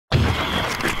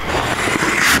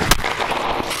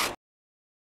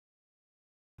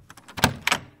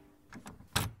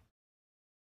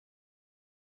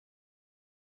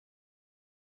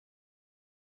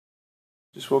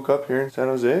Just woke up here in San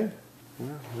Jose.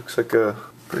 Yeah, looks like a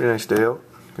pretty nice day out.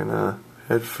 Gonna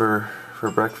head for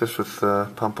breakfast with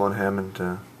Pumple and ham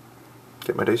and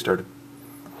get my day started.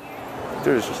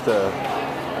 There's just a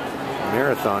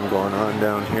marathon going on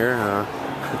down here.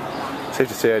 Safe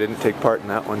to say I didn't take part in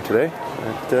that one today,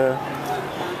 but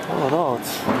all in all,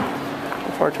 it's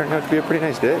so far turned out to be a pretty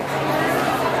nice day.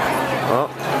 Well,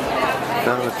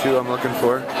 down to the two I'm looking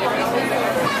for.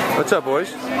 What's up,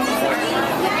 boys?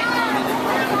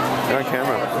 You're on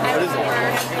camera. What is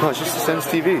it? No, it's just the Sens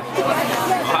TV.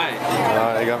 Hi.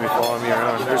 They got me following me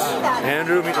around. There's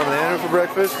Andrew, meeting up with Andrew for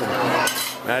breakfast.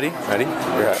 And Maddie,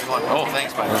 you're at. Oh,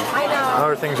 thanks, buddy. How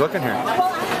are things looking here?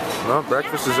 Well,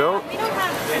 breakfast is out.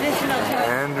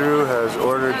 Andrew has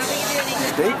ordered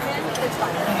steak.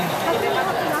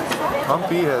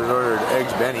 Humpy has ordered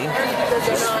eggs Benny.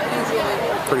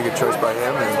 Pretty good choice by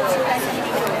him. And,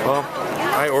 well,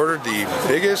 I ordered the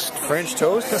biggest French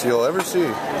toasts you'll ever see.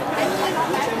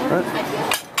 Right.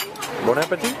 Bon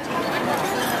appetit.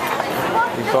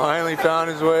 He finally found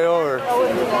his way over. Is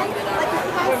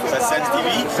that Sens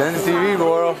TV? Sens TV,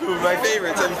 boy. My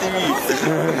favorite, Sens TV.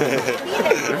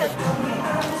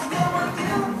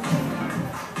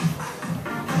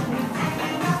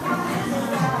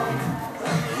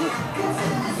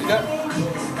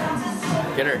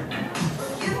 Get her.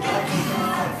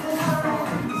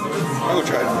 I'll go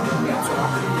try it.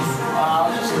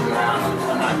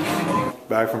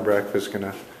 Back from breakfast,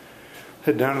 gonna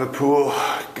head down to the pool.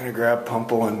 Gonna grab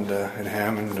Pumple and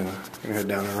ham and gonna head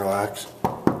down and relax.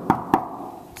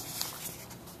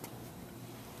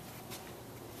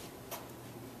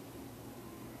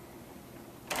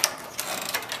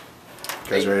 You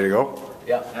guys ready to go?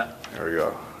 Yeah. There we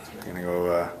go. Gonna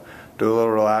go do a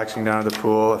little relaxing down at the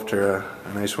pool after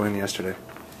a nice win yesterday.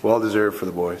 Well deserved for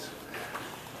the boys.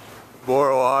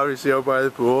 Boro obviously out by the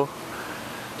pool.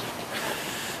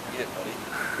 Eat it, buddy.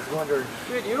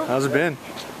 Good, you? How's it been?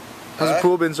 How's the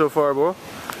pool been so far, Bo?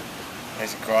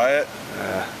 Nice and quiet.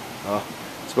 Well,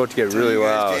 it's about to get really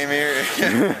loud. Came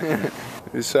here.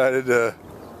 We decided to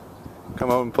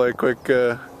come out and play a quick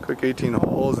 18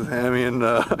 holes with Hammy and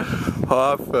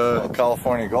Hoff.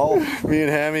 California golf. Me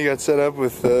and Hammy got set up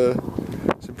with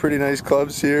some pretty nice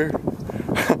clubs here.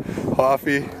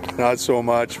 Hoffy, not so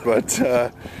much, but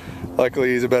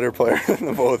luckily he's a better player than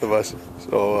the both of us.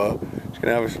 So just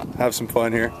gonna have some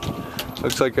fun here.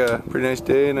 Looks like a pretty nice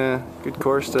day and a good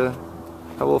course to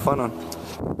have a little fun on.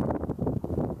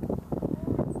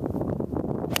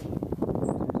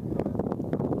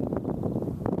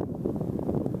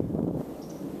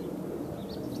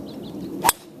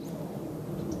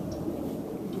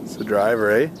 It's the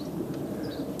driver, eh?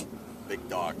 Big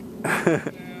dog.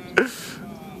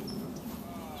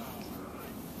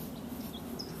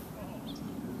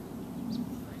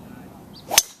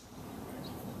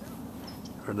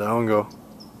 Where'd that one go?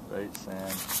 Right, Sam.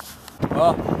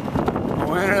 Well, the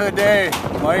winner of the day,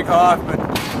 Mike Hoffman.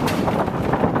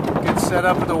 Gets set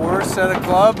up with the worst set of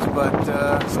clubs,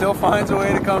 but still finds a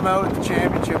way to come out with the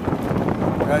championship.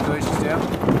 Congratulations to him.